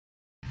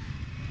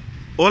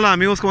Hola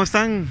amigos, ¿cómo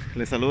están?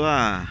 Les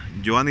saluda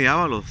Jeovani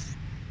Ábalos,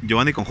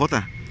 Jeovani con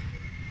J.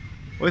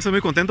 Hoy estoy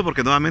muy contento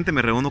porque nuevamente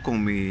me reúno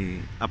con mi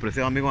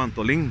apreciado amigo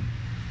Antolin,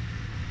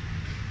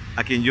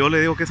 a quien yo le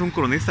digo que es un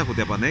cronista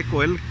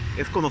jutiapaneco. Él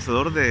es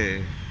conocedor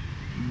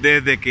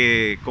desde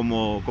que,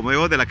 como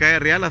digo, de la calle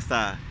Real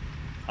hasta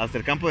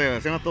el campo de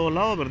aviación, a todos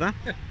lados, ¿verdad?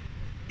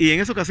 Y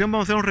en esta ocasión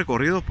vamos a hacer un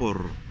recorrido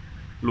por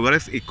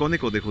lugares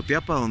icónicos de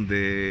Jutiapa,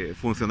 donde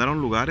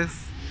funcionaron lugares,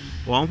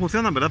 o aún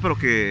funcionan, ¿verdad? Pero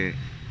que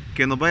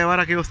nos va a llevar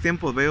a aquellos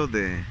tiempos bellos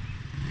de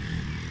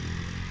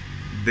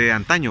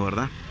antaño,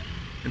 ¿verdad?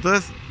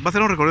 Entonces va a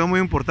ser un recorrido muy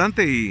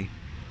importante. Y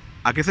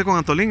aquí estoy con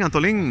Antolin.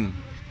 Antolin,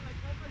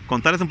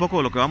 contarles un poco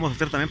de lo que vamos a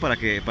hacer también para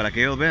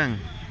que ellos vean.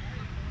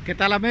 ¿Qué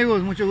tal,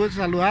 amigos? Mucho gusto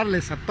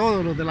saludarles a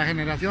todos los de la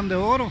generación de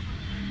oro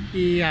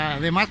y a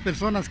demás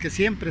personas que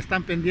siempre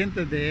están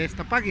pendientes de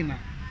esta página.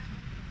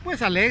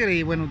 Pues alegre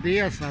y buenos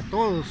días a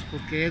todos,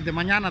 porque es de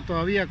mañana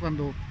todavía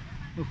cuando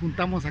nos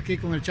juntamos aquí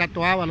con el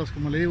Chato Ábalos,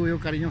 como le digo yo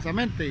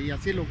cariñosamente, y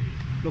así lo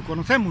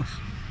conocemos.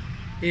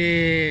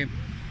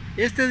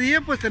 Este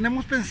día pues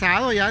tenemos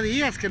pensado ya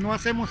días que no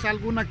hacemos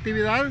alguna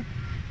actividad.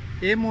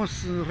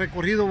 Hemos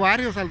recorrido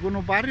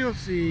algunos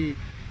barrios y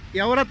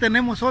ahora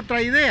tenemos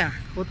otra idea.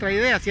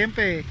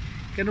 Siempre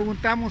que nos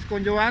juntamos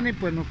con Jeovani,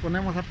 pues nos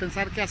ponemos a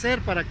pensar qué hacer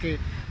para que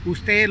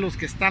ustedes, los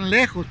que están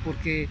lejos,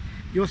 porque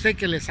yo sé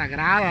que les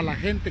agrada a la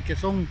gente que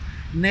son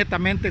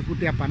netamente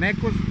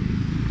jutiapanecos,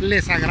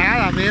 les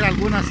agrada ver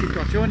algunas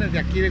situaciones de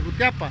aquí de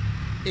Jutiapa,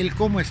 el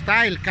cómo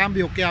está, el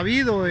cambio que ha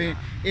habido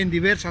en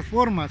diversas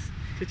formas.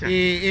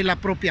 El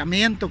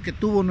apropiamiento que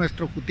tuvo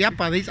nuestro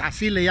Jutiapa,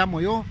 así le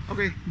llamo yo,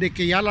 de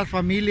que ya las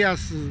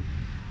familias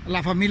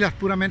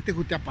puramente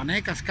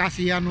jutiapanecas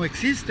casi ya no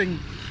existen.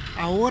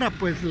 Ahora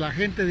pues la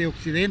gente de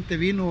Occidente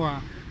vino a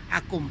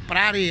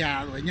comprar y a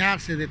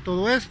adueñarse de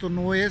todo esto.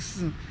 No es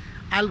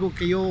algo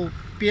que yo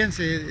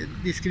piense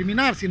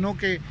discriminar, sino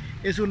que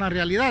es una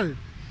realidad.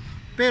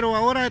 Pero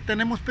ahora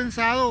tenemos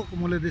pensado,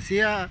 como les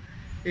decía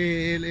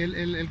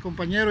el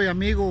compañero y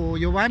amigo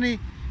Jeovani,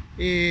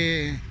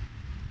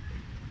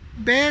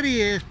 ver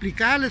y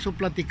explicarles o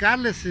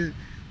platicarles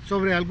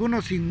sobre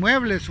algunos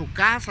inmuebles o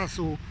casas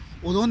o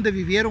donde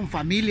vivieron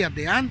familias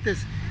de antes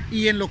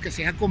y en lo que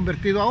se ha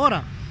convertido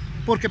ahora,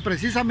 porque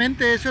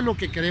precisamente eso es lo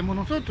que queremos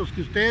nosotros,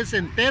 que ustedes se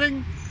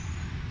enteren,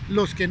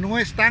 los que no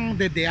están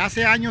desde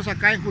hace años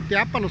acá en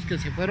Jutiapa, los que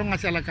se fueron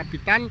hacia la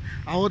capital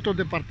a otros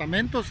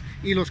departamentos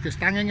y los que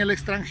están en el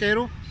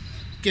extranjero.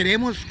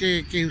 Queremos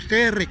que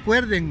ustedes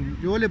recuerden,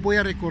 yo les voy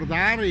a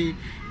recordar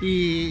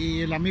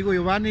y el amigo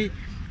Jeovani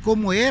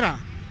cómo era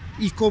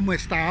y cómo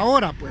está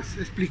ahora, pues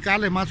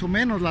explicarle más o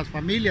menos las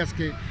familias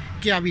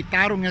que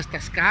habitaron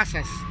estas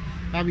casas,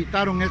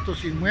 habitaron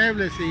estos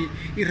inmuebles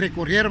y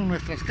recorrieron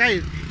nuestras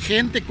calles.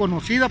 Gente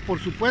conocida, por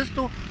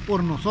supuesto,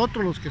 por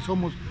nosotros los que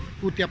somos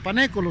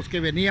jutiapanecos, los que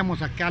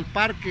veníamos acá al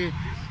parque.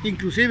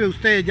 Inclusive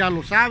ustedes ya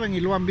lo saben y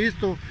lo han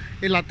visto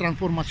en la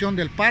transformación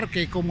del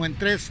parque, como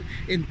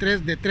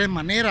de tres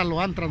maneras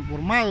lo han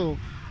transformado.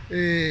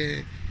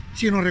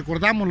 Si nos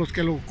recordamos los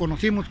que lo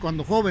conocimos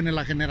cuando jóvenes,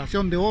 la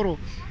generación de oro,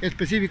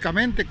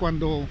 específicamente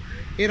cuando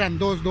eran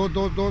dos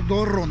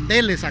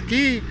rondeles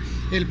aquí,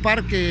 el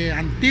parque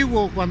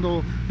antiguo,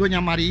 cuando doña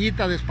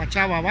Amarillita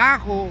despachaba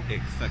abajo.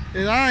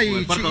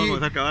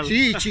 Exacto.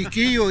 Sí,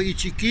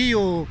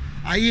 chiquillo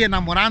ahí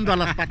enamorando a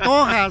las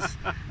patojas,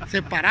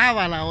 se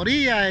paraba a la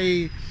orilla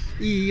y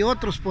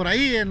otros por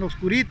ahí en lo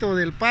oscurito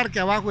del parque,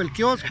 abajo del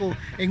kiosco,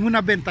 en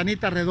unas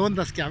ventanitas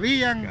redondas que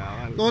habían,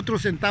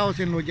 otros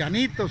sentados en los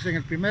llanitos, en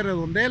el primer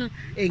redondel.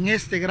 En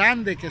este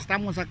grande que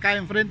estamos acá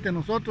enfrente de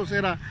nosotros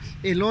era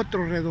el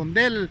otro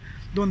redondel,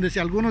 donde, si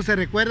algunos se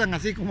recuerdan,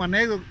 así como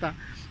anécdota,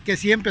 que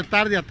siempre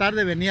tarde a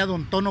tarde venía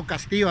don Tono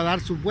Castillo a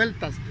dar sus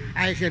vueltas,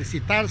 a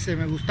ejercitarse.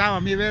 Me gustaba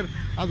a mí ver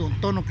a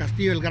don Tono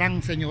Castillo, el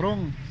gran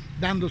señorón,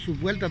 dando sus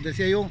vueltas.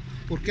 Decía yo,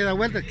 ¿por qué da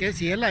vueltas? Que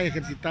si él a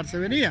ejercitarse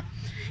venía.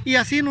 Y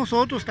así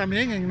nosotros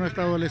también en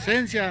nuestra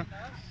adolescencia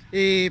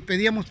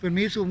pedíamos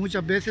permiso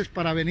muchas veces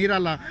para venir a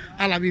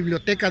la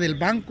biblioteca del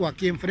banco,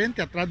 aquí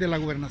enfrente, atrás de la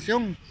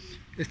gobernación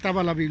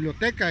estaba la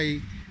biblioteca,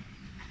 y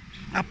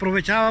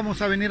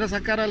aprovechábamos a venir a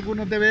sacar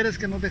algunos deberes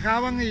que nos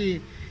dejaban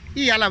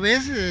y a la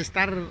vez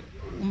estar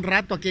un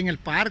rato aquí en el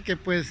parque,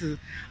 pues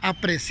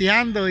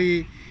apreciando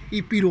y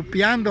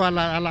piropeando a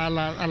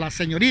las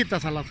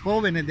señoritas, a las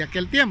jóvenes de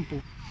aquel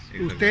tiempo.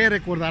 Ustedes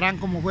recordarán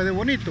cómo fue de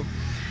bonito.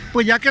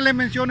 Pues ya que le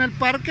mencioné el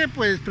parque,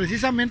 pues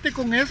precisamente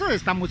con eso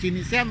estamos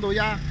iniciando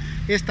ya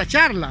esta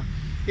charla,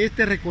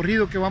 este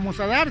recorrido que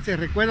vamos a dar. ¿Se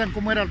recuerdan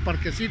cómo era el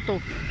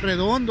parquecito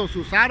redondo,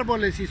 sus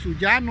árboles y sus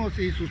llanos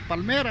y sus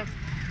palmeras?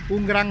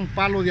 Un gran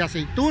palo de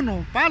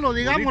aceituno,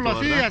 digámoslo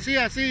bonito,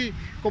 así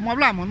como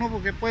hablamos, ¿no?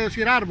 Porque puedo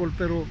decir árbol,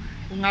 pero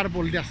un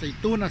árbol de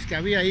aceitunas que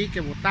había ahí,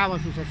 que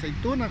botaba sus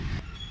aceitunas.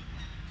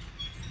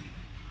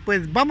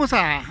 Pues vamos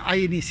a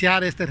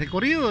iniciar este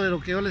recorrido de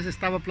lo que yo les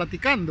estaba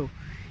platicando.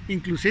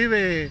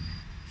 Inclusive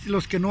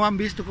los que no han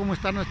visto cómo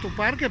está nuestro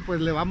parque, pues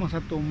le vamos a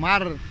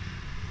tomar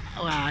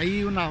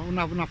ahí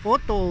una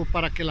foto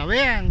para que la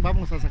vean.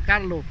 Vamos a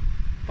sacarlo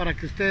para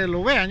que ustedes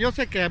lo vean. Yo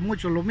sé que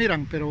muchos lo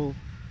miran, pero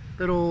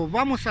pero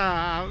vamos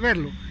a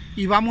verlo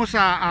y vamos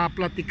a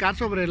platicar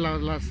sobre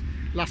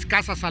las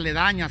casas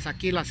aledañas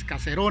aquí, las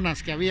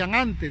caseronas que habían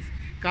antes,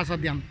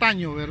 casas de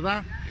antaño,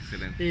 ¿verdad?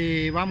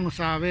 Excelente. Vamos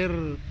a ver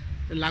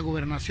la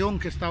gobernación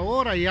que está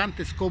ahora y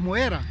antes cómo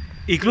era.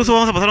 Incluso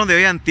vamos a pasar donde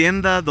habían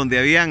tiendas, donde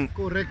habían...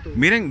 Correcto.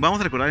 Miren,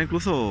 vamos a recordar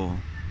incluso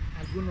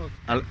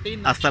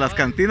hasta las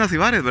cantinas y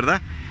bares,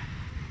 ¿verdad?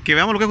 Que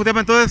veamos lo que es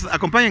Jutiapa. Entonces,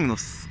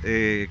 acompáñennos.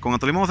 Con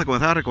Antolin vamos a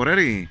comenzar a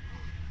recorrer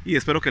y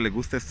espero que les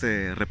guste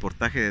este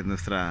reportaje de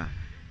nuestra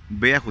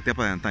bella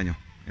Jutiapa de antaño.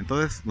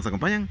 Entonces, ¿nos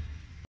acompañan?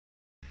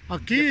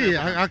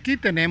 Aquí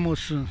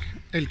tenemos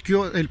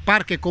el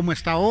parque como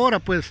está ahora,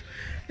 pues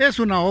es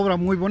una obra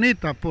muy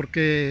bonita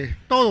porque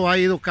todo ha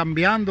ido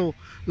cambiando,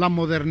 la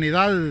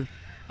modernidad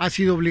ha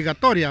sido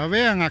obligatoria.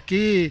 Vean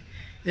aquí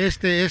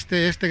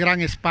este gran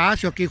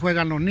espacio, aquí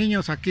juegan los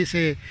niños, aquí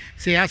se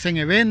hacen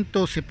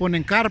eventos, se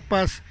ponen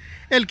carpas.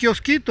 El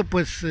kiosquito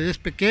pues es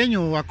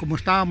pequeño a como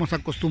estábamos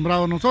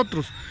acostumbrados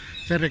nosotros.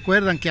 Se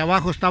recuerdan que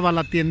abajo estaba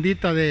la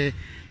tiendita de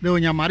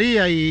Doña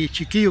María y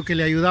Chiquillo que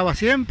le ayudaba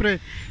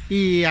siempre,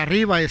 y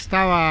arriba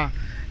estaba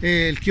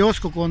el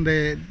kiosco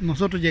donde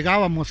nosotros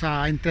llegábamos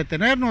a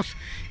entretenernos,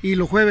 y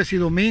los jueves y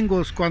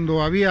domingos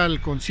cuando había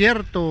el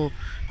concierto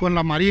con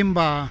la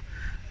marimba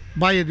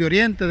Valle de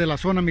Oriente de la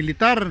zona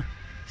militar,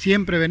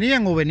 siempre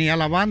venían o venía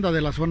la banda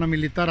de la zona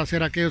militar a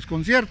hacer aquellos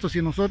conciertos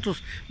y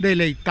nosotros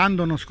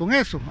deleitándonos con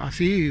eso,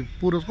 así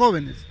puros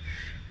jóvenes.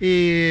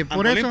 Y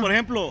por Antolin, eso, por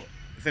ejemplo,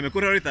 se me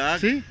ocurre ahorita,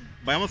 ¿sí?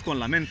 Vayamos con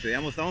la mente,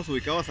 digamos, estamos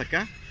ubicados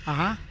acá.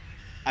 Ajá.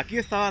 Aquí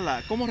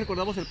estaba ¿cómo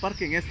recordamos el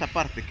parque en esta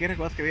parte? ¿Qué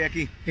recuerdas que había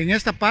aquí? En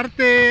esta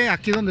parte,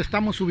 aquí donde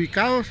estamos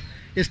ubicados,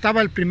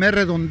 estaba el primer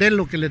redondel,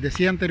 lo que les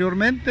decía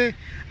anteriormente.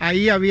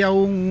 Ahí había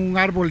un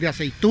árbol de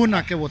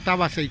aceituna que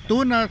botaba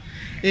aceitunas.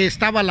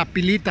 Estaba la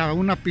pilita,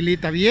 una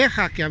pilita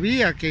vieja que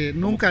había, que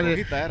nunca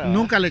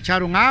le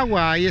echaron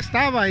agua. Ahí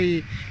estaba,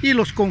 y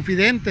los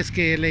confidentes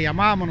que le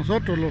llamábamos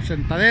nosotros, los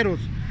sentaderos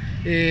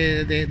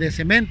de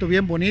cemento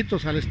bien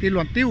bonitos al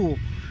estilo antiguo,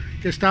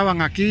 que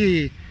estaban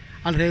aquí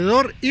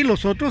alrededor, y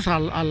los otros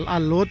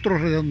al otro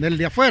redondel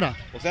de afuera.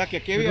 O sea que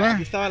aquí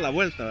estaba la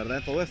vuelta,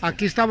 ¿verdad? Todo esto.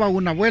 Aquí estaba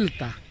una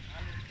vuelta.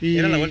 Y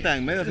era la vuelta de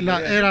en medio.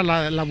 Era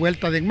la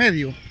vuelta de en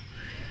medio.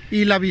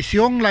 Y la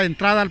visión, la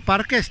entrada al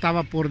parque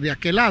estaba por de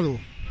aquel lado,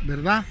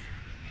 ¿verdad?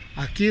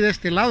 Aquí de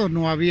este lado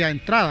no había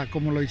entrada,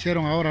 como lo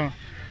hicieron ahora.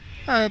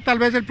 Tal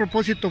vez el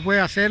propósito fue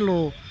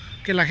hacerlo,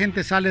 que la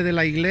gente sale de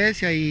la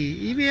iglesia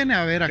y viene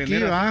a ver aquí,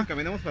 ¿va?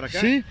 Caminamos para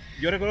acá. Sí.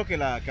 Yo recuerdo que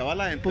la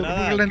entrada...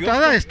 Porque la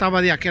entrada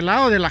estaba de aquel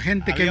lado, de la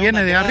gente que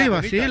viene de arriba,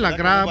 bonita, sí, la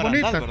grada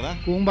bonita,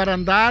 con un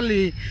barandal,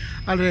 y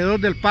alrededor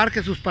del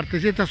parque sus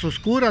partecitas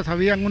oscuras,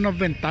 habían unos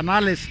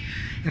ventanales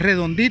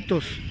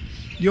redonditos.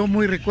 Yo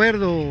muy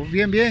recuerdo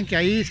bien que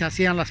ahí se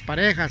hacían las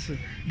parejas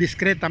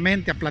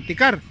discretamente a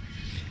platicar.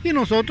 Y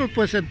nosotros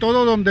pues en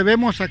todo donde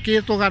vemos aquí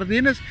estos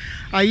jardines,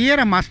 ahí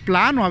era más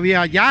plano,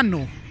 había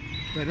llano,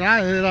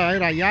 ¿verdad?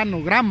 Era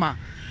llano, grama.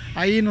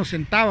 Ahí nos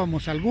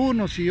sentábamos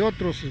algunos y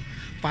otros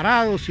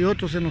parados y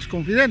otros en los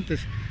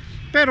confidentes.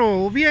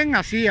 Pero bien,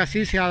 así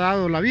se ha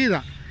dado la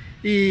vida.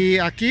 Y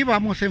aquí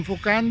vamos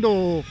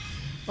enfocando,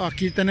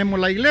 aquí tenemos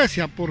la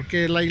iglesia,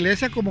 porque la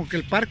iglesia como que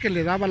el parque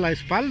le daba la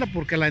espalda,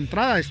 porque la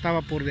entrada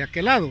estaba por de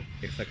aquel lado.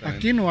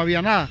 Aquí no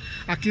había nada.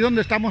 Aquí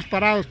donde estamos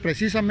parados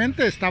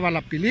precisamente estaba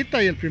la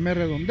pilita y el primer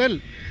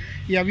redondel.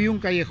 Y había un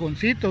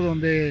callejoncito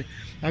donde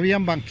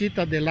habían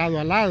banquitas de lado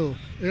a lado.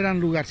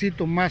 Eran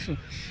lugarcitos más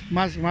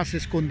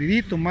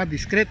escondiditos, más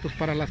discretos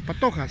para las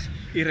patojas.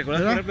 Y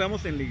recuerdas que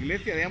digamos, en la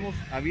iglesia, digamos,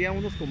 había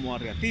unos como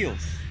arriatíos.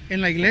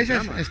 En la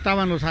iglesia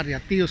estaban los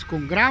arriatíos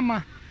con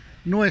grama.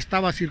 No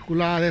estaba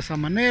circulada de esa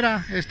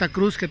manera. Esta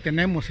cruz que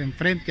tenemos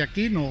enfrente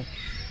aquí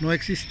no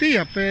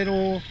existía,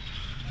 pero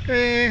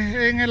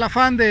en el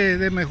afán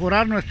de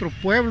mejorar nuestro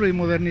pueblo y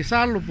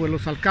modernizarlo, pues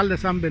los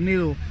alcaldes han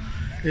venido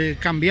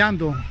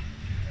cambiando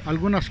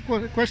algunas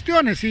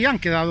cuestiones y han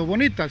quedado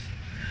bonitas.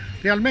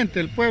 Realmente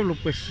el pueblo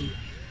pues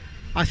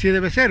así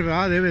debe ser,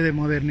 ¿verdad? Debe de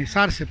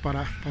modernizarse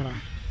para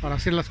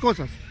hacer las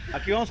cosas.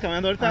 Aquí vamos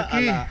caminando ahorita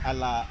a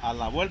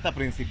la vuelta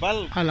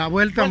principal. A la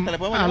vuelta,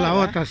 a la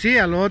otra, sí,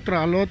 a la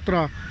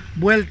otra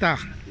vuelta,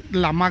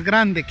 la más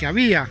grande que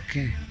había,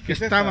 que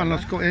estaban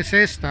es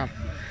esta,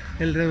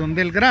 el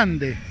redondel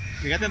grande.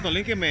 Fíjate,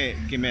 Antolin, que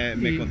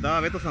me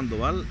contaba Beto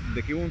Sandoval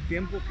de que hubo un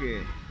tiempo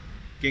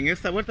que en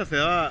esta vuelta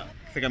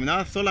se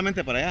caminaba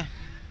solamente para allá.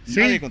 Sí,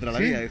 nadie contra la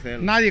vida, dice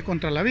él. Nadie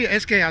contra la vida.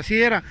 Es que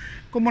así era,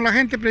 como la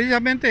gente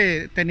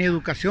precisamente tenía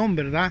educación,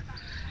 ¿verdad?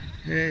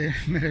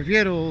 Me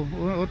refiero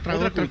a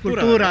otra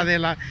cultura de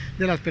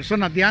las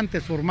personas de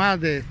antes, formadas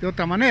de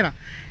otra manera.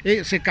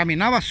 Se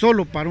caminaba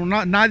solo para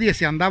nadie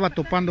se andaba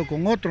topando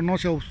con otro, no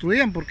se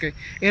obstruían porque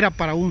era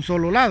para un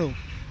solo lado,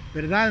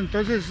 ¿verdad?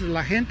 Entonces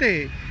la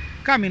gente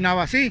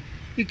caminaba así.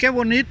 Y qué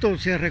bonito,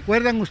 ¿se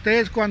recuerdan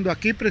ustedes cuando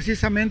aquí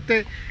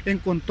precisamente en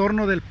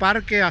contorno del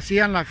parque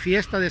hacían la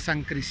fiesta de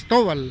San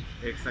Cristóbal?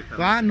 Exactamente.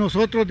 ¿Va?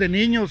 Nosotros de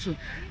niños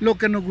lo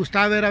que nos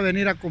gustaba era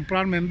venir a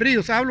comprar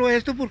membrillos. Hablo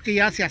esto porque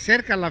ya se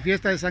acerca la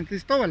fiesta de San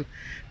Cristóbal.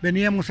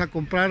 Veníamos a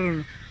comprar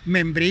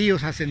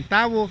membrillos a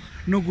centavo,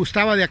 nos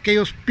gustaba de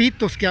aquellos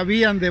pitos que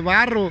habían de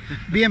barro,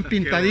 bien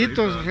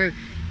pintaditos,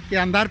 y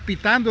andar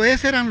pitando.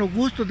 Esos eran los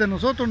gustos de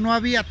nosotros, no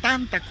había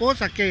tanta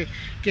cosa que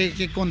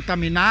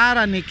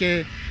contaminara ni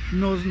que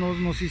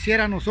nos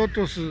hiciera a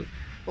nosotros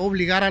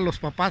obligar a los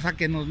papás a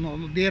que nos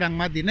dieran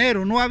más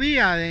dinero. No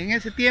había en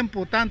ese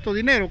tiempo tanto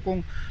dinero,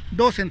 con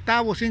 2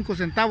 centavos, 5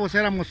 centavos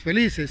éramos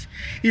felices.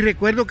 Y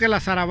recuerdo que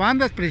las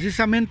zarabandas,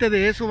 precisamente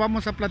de eso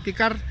vamos a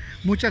platicar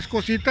muchas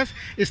cositas,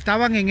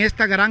 estaban en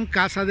esta gran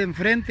casa de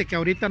enfrente, que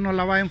ahorita nos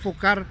la va a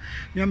enfocar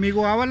mi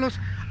amigo Ábalos.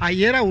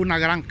 Ahí era una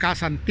gran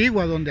casa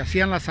antigua donde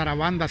hacían las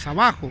zarabandas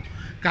abajo,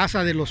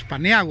 casa de los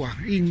Paniagua,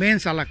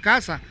 inmensa la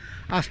casa,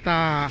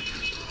 hasta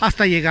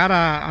llegar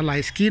a la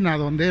esquina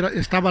donde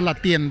estaba la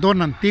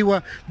tiendona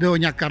antigua de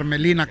doña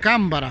Carmelina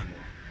Cámbara.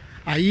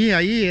 Ahí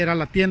era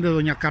la tienda de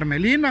doña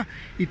Carmelina,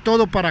 y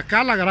todo para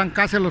acá, la gran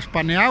casa de los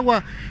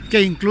Paniagua,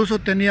 que incluso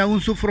tenía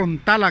un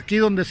subfrontal aquí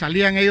donde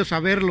salían ellos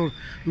a ver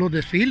los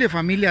desfiles,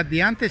 familias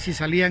de antes, y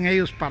salían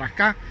ellos para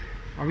acá.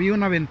 Había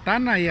una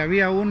ventana y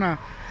había una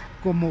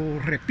como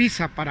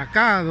repisa para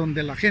acá,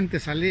 donde la gente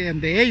salía,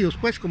 de ellos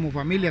pues como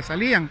familia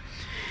salían.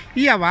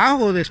 Y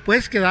abajo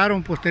después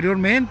quedaron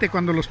posteriormente,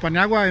 cuando los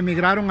Paniagua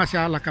emigraron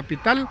hacia la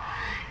capital,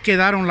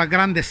 quedaron las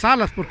grandes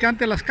salas, porque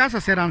antes las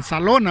casas eran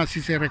salonas.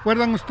 Si se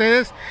recuerdan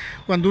ustedes,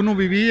 cuando uno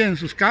vivía en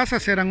sus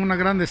casas eran unas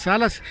grandes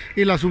salas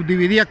y las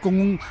subdividía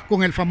con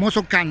el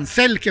famoso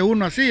cancel que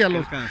uno hacía,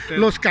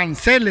 los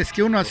canceles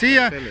que uno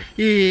hacía,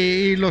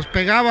 y les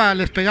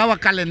pegaba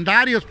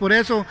calendarios. Por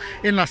eso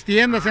en las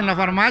tiendas, en la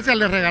farmacia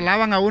les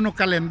regalaban a uno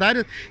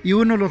calendarios y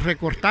uno los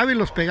recortaba y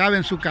los pegaba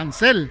en su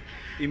cancel.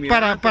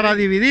 Mira, para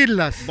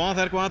dividirlas. Vamos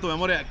a ver con tu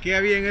memoria, ¿qué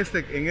había en esta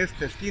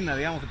esquina,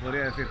 digamos, se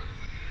podría decir?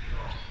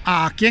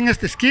 Aquí en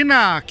esta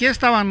esquina, aquí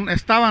estaban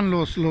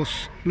los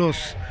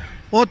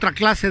otra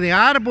clase de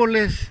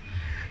árboles.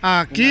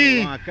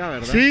 Aquí, acá,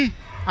 ¿verdad? Sí,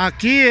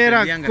 aquí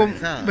era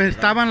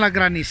estaban las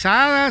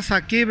granizadas,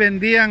 aquí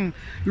vendían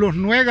los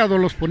nuegados,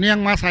 los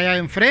ponían más allá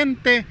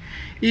enfrente.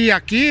 Y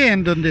aquí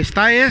en donde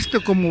está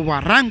esto como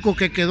barranco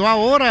que quedó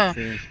ahora,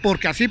 sí,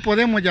 porque así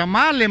podemos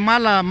llamarle,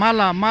 mala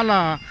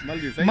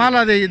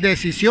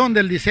decisión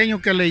del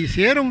diseño que le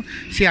hicieron.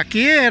 Si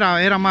aquí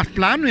era más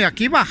plano y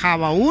aquí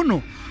bajaba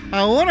uno.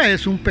 Ahora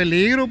es un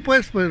peligro,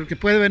 pues, porque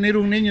puede venir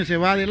un niño y se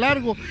va de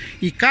largo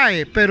y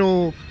cae,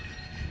 pero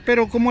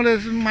como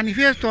les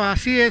manifiesto,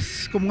 así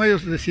es como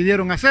ellos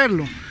decidieron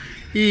hacerlo.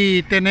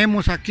 Y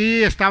tenemos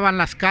aquí, estaban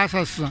las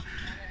casas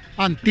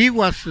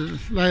antiguas,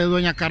 la de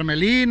doña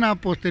Carmelina,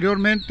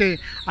 posteriormente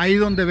ahí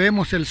donde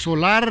vemos el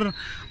solar,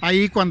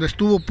 ahí cuando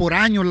estuvo por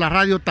años la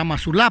radio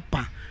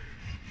Tamazulapa,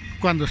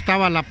 cuando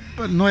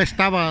no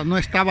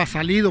estaba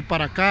salido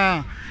para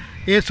acá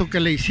eso que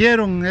le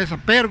hicieron, esa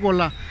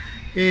pérgola,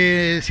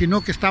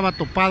 sino que estaba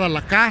topada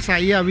la casa.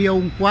 Ahí había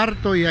un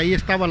cuarto y ahí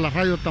estaba la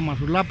radio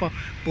Tamazulapa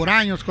por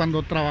años,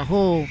 cuando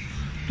trabajó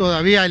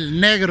todavía el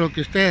negro,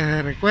 que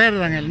ustedes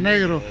recuerdan, el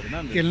negro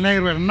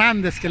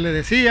Hernández que le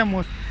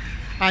decíamos.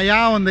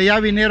 Allá donde ya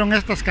vinieron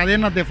estas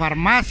cadenas de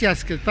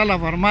farmacias, que está la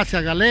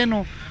farmacia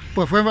Galeno,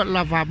 pues fue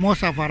la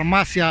famosa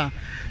farmacia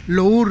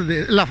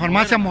Lourdes, la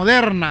farmacia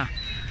moderna.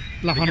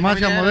 La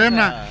farmacia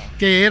moderna,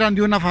 que eran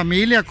de una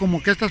familia,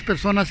 como que estas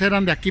personas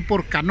eran de aquí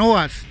por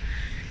Canoas,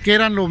 que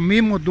eran los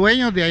mismos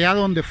dueños de allá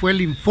donde fue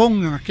el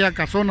Infón, en aquella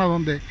casona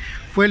donde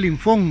fue el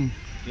Infón.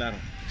 Claro.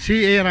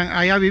 Sí,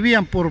 allá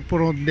vivían por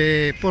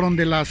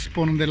donde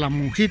las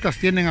monjitas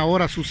tienen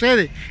ahora su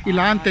sede, y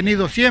la han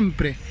tenido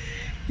siempre.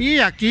 Y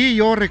aquí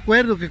yo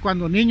recuerdo que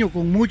cuando niño,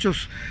 con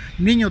muchos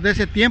niños de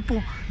ese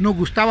tiempo, nos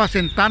gustaba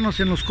sentarnos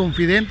en los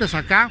confidentes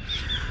acá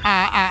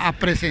a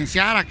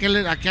presenciar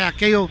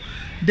aquello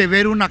de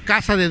ver una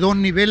casa de 2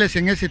 niveles.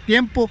 En ese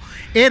tiempo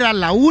era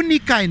la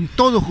única en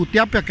todo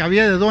Jutiapa que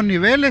había de 2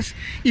 niveles,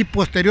 y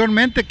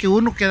posteriormente que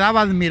uno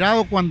quedaba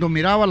admirado cuando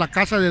miraba la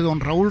casa de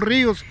don Raúl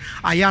Ríos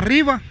allá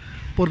arriba,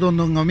 por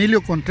don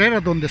Emilio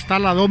Contreras, donde está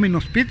la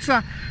Domino's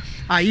Pizza.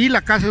 Ahí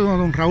la casa de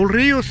don Raúl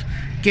Ríos,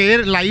 que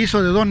él la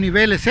hizo de 2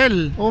 niveles,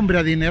 él, hombre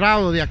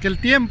adinerado de aquel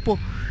tiempo,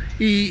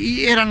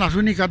 y eran las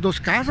únicas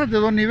 2 casas de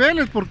 2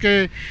 niveles,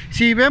 porque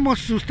si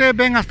vemos, ustedes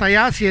ven hasta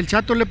allá, si el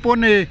Chato le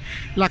pone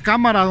la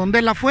cámara donde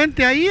es la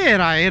fuente, ahí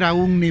era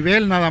un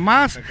nivel nada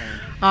más.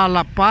 A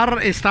la par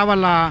estaba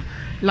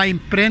la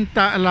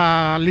imprenta,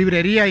 la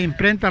librería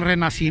Imprenta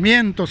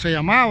Renacimiento se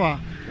llamaba,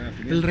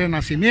 el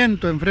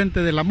Renacimiento,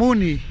 enfrente de la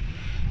Muni.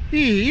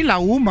 Y la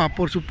UMA,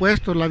 por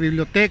supuesto, la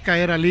biblioteca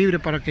era libre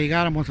para que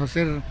llegáramos a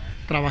hacer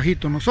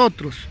trabajito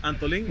nosotros.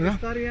 Antolin, ¿verdad?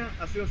 Esta área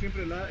ha sido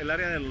siempre el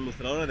área de los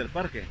ilustradores del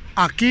parque.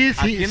 Aquí sí.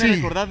 ¿A quiénes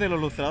recordás de los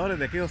ilustradores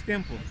de aquellos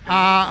tiempos?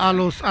 A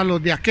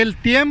los de aquel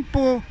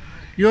tiempo,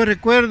 yo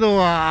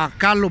recuerdo a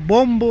Carlos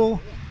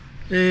Bombo,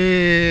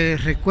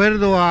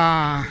 recuerdo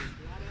a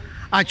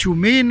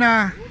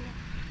Chumina,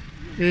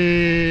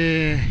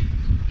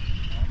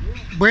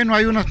 Bueno,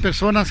 hay unas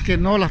personas que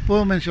no las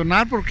puedo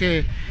mencionar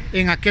porque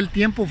en aquel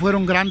tiempo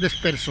fueron grandes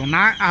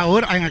personajes.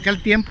 Ahora, en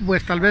aquel tiempo,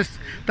 pues tal vez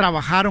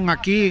trabajaron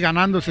aquí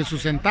ganándose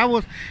sus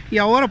centavos y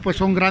ahora pues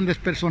son grandes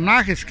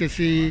personajes que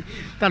si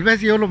tal vez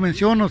yo lo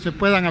menciono se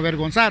puedan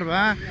avergonzar,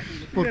 ¿verdad?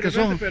 Porque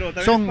son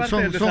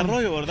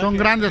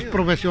grandes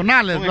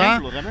profesionales,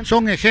 ¿verdad?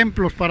 Son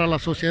ejemplos para la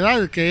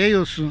sociedad que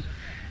ellos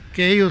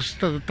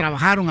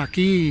trabajaron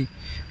aquí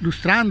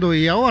lustrando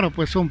y ahora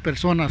pues son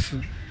personas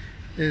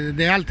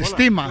de alta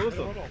estima,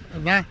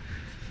 ¿verdad?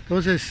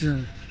 Entonces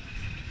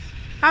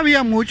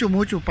había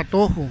mucho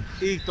patojo.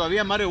 Y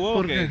todavía Mario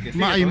Huevo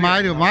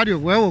Mario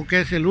Huevo, que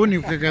es el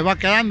único que va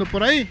quedando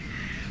por ahí,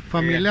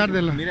 familiar aquí,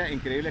 de la... Mira,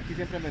 increíble, aquí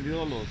siempre han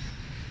vendido los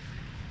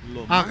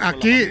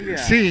aquí,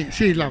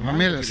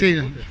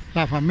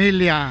 la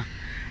familia,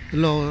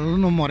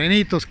 unos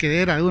morenitos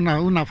que era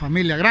una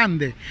familia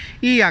grande.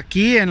 Y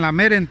aquí en la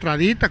mera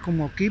entradita,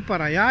 como aquí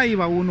para allá,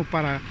 iba uno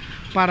para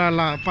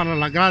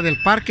la grada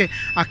del parque.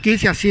 Aquí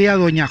se hacía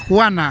doña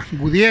Juana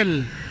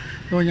Gudiel,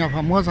 doña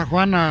famosa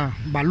Juana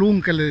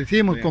Balún, que le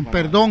decimos, con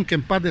perdón, que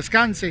en paz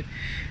descanse.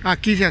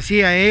 Aquí se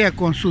hacía ella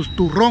con sus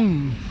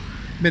turrón,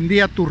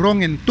 vendía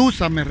turrón en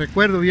Tusa, me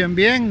recuerdo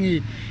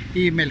bien,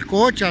 y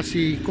melcochas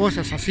y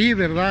cosas así,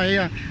 ¿verdad?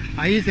 Ella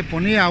ahí se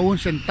ponía 1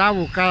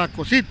 centavo cada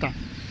cosita.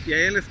 ¿Y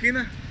ahí en la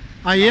esquina?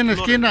 Ahí en la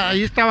esquina,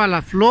 ahí estaban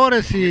las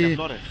flores y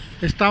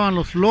estaban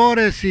los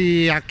flores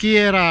y aquí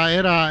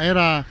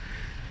era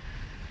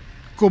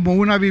como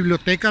una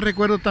biblioteca,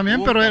 recuerdo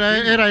también, pero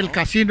era el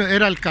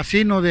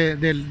casino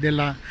de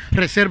la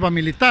reserva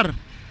militar.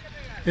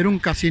 Era un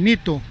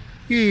casinito.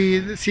 Y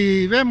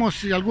si vemos,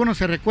 si algunos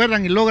se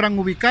recuerdan y logran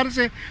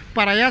ubicarse,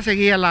 para allá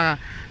seguía la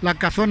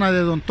casona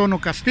de don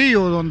Tono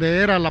Castillo, donde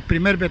era la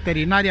primer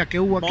veterinaria que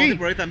hubo aquí.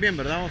 Por ahí también,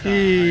 ¿verdad?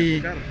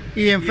 Y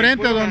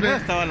enfrente donde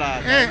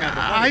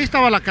ahí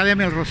estaba la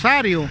Academia del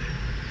Rosario.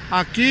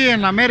 Aquí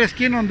en la mera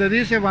esquina donde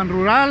dice Ban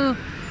Rural,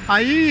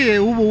 ahí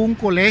hubo un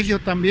colegio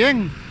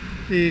también.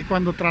 Y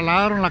cuando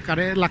trasladaron la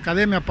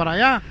academia para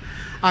allá,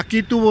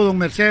 aquí tuvo don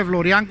Mercedes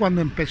Florián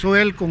cuando empezó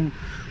él con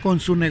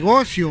su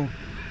negocio.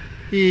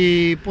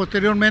 Y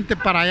posteriormente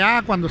para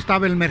allá cuando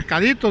estaba el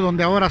mercadito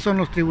donde ahora son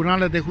los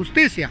tribunales de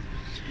justicia.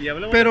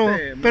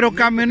 Pero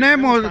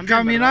caminemos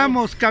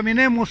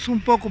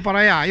un poco para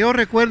allá. Yo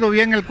recuerdo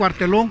bien el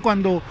cuartelón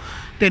cuando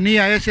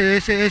tenía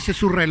ese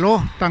su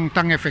reloj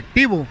tan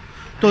efectivo,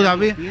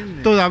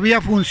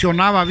 todavía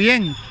funcionaba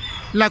bien.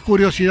 La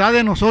curiosidad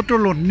de nosotros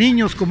los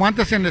niños, como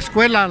antes en la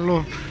escuela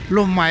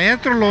los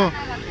maestros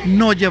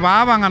nos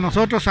llevaban a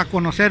nosotros a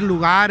conocer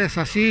lugares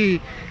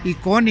así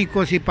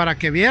icónicos y para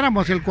que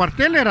viéramos. El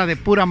cuartel era de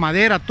pura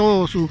madera,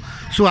 todo su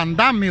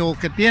andamio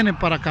que tiene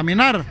para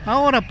caminar.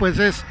 Ahora pues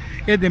es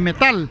de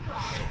metal.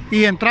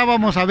 Y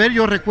entrábamos a ver,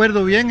 yo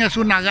recuerdo bien,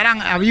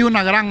 había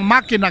una gran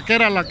máquina que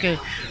era la que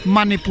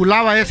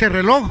manipulaba ese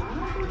reloj.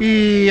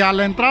 Y al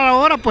entrar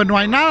ahora pues no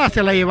hay nada,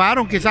 se la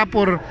llevaron quizá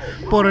por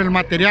el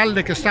material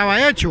de que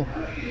estaba hecho.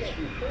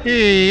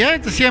 Y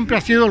este siempre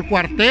ha sido el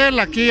cuartel,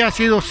 aquí ha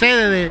sido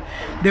sede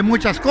de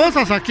muchas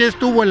cosas. Aquí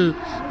estuvo el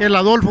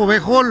Adolfo B.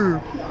 Hall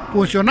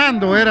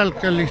funcionando, era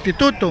el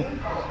instituto.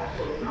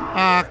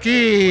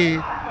 Aquí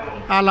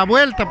a la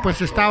vuelta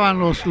pues estaban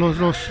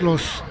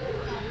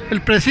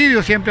el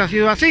presidio, siempre ha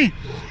sido así.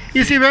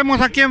 Y si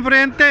vemos aquí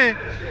enfrente,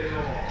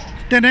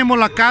 tenemos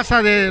la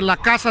casa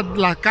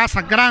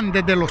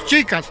grande de los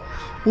Chicas,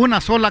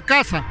 una sola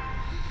casa.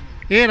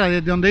 Era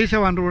desde donde dice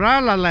Ban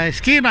Rural a la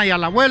esquina y a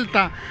la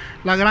vuelta,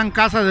 la gran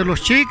casa de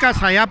los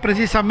Chicas. Allá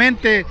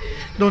precisamente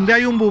donde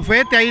hay un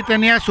bufete, ahí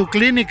tenía su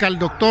clínica el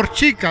doctor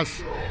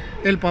Chicas,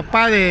 el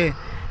papá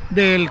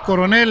del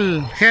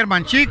coronel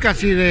Germán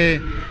Chicas y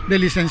del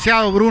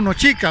licenciado Bruno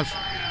Chicas.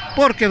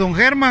 Porque don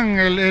Germán,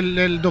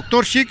 el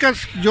doctor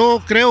Chicas,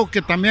 yo creo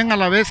que también a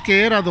la vez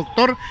que era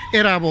doctor,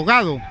 era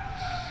abogado.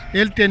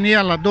 Él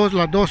tenía las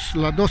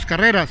dos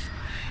carreras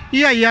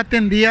y ahí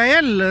atendía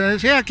él,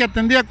 decía que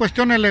atendía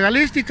cuestiones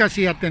legalísticas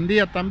y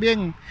atendía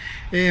también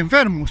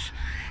enfermos.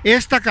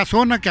 Esta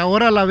casona que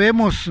ahora la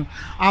vemos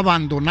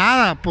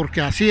abandonada,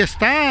 porque así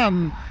está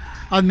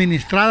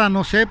administrada,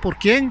 no sé por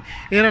quién,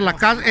 era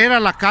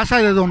la casa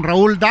de don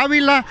Raúl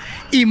Dávila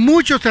y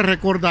muchos se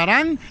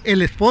recordarán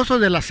el esposo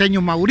de la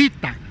señora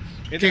Maurita.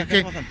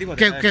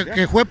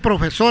 Que fue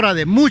profesora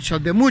de muchas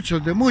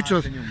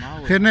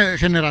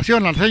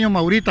generaciones, la señora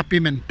Maurita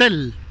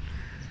Pimentel,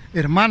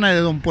 hermana de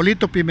don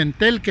Polito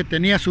Pimentel, que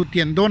tenía su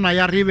tiendón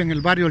allá arriba en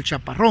el barrio El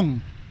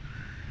Chaparrón.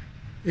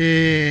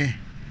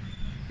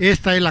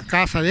 Esta es la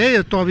casa de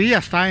ella, todavía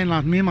está en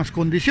las mismas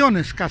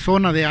condiciones,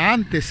 casona de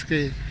antes,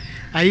 que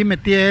ahí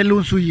metía él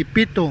un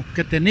suyipito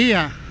que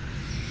tenía,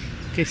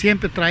 que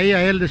siempre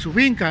traía él de su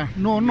finca.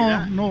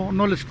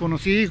 No les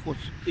conocí hijos.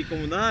 Y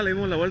como nada, le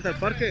dimos la vuelta al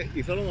parque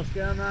y solo nos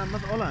queda nada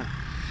más,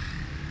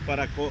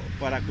 para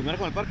culminar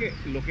con el parque,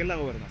 lo que es la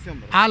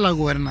gobernación, ¿verdad? La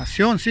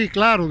gobernación, sí,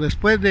 claro,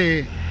 después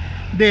de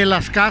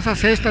las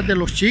casas estas de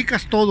los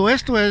Chicas, todo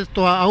esto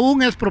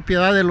aún es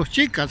propiedad de los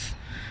Chicas.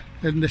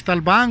 donde está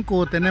el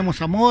banco,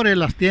 tenemos Amores,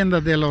 las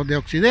tiendas de los de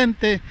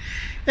Occidente,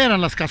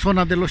 eran las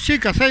casonas de los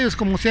chicas. Ellos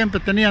como siempre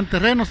tenían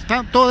terrenos,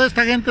 toda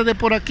esta gente de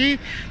por aquí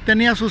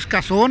tenía sus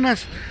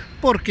casonas,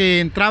 porque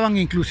entraban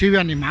inclusive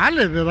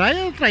animales, ¿verdad?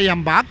 Ellos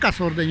traían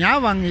vacas,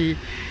 ordeñaban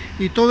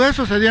y todo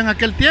eso se dio en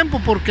aquel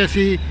tiempo, porque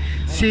si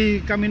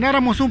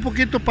camináramos un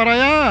poquito para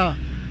allá,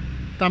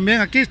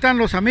 también aquí están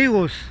los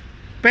amigos,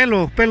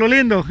 Pelo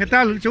lindo, ¿qué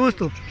tal? Mucho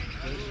gusto.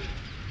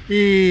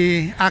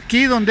 Y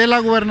aquí donde la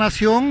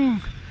gobernación,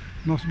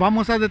 nos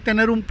vamos a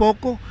detener un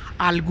poco.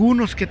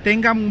 Algunos que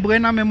tengan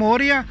buena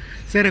memoria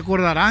se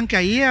recordarán que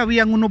ahí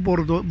habían unos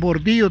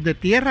bordillos de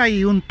tierra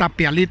y un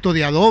tapialito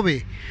de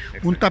adobe.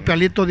 Un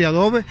tapialito de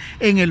adobe.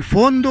 En el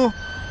fondo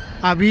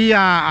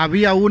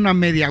había una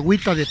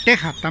mediagüita de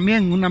teja,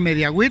 también una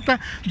mediagüita,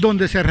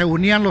 donde se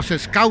reunían los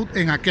scouts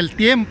en aquel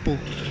tiempo,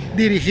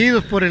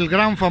 dirigidos por el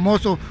gran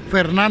famoso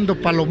Fernando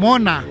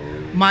Palomona,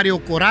 Mario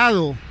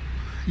Corado.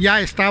 Ya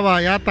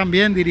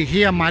también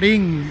dirigía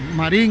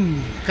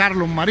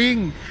Carlos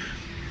Marín,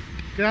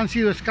 que han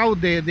sido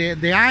scouts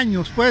de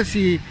años, pues,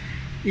 y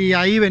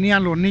ahí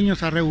venían los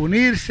niños a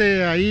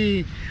reunirse,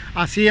 ahí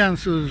hacían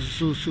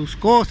sus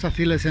cosas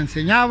y les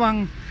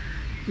enseñaban,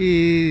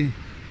 y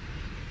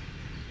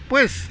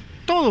pues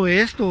todo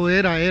esto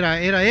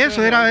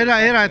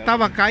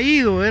estaba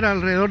caído, era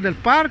alrededor del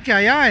parque.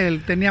 Allá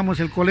teníamos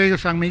el colegio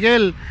San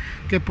Miguel,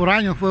 que por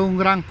años fue un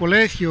gran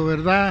colegio,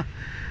 ¿verdad?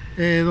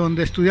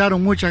 Donde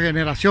estudiaron muchas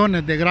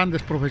generaciones de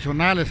grandes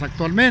profesionales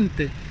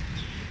actualmente.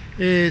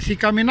 Si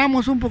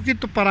caminamos un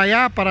poquito para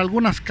allá, para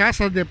algunas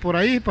casas de por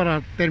ahí, para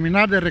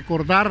terminar de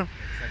recordar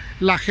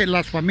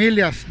las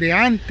familias de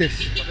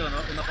antes.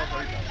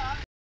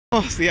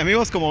 Sí,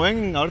 amigos, como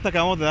ven, ahorita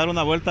acabamos de dar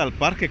una vuelta al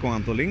parque con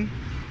Antolin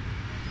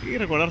y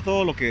recordar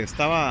todo lo que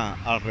estaba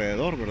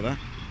alrededor, ¿verdad?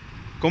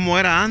 Cómo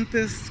era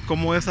antes,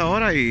 cómo es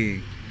ahora,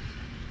 y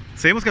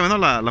seguimos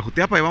caminando la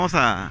Jutiapa y vamos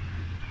a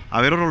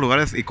ver otros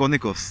lugares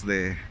icónicos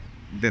de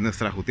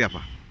nuestra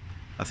Jutiapa.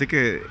 Así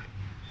que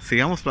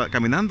sigamos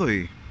caminando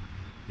y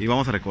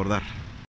vamos a recordar.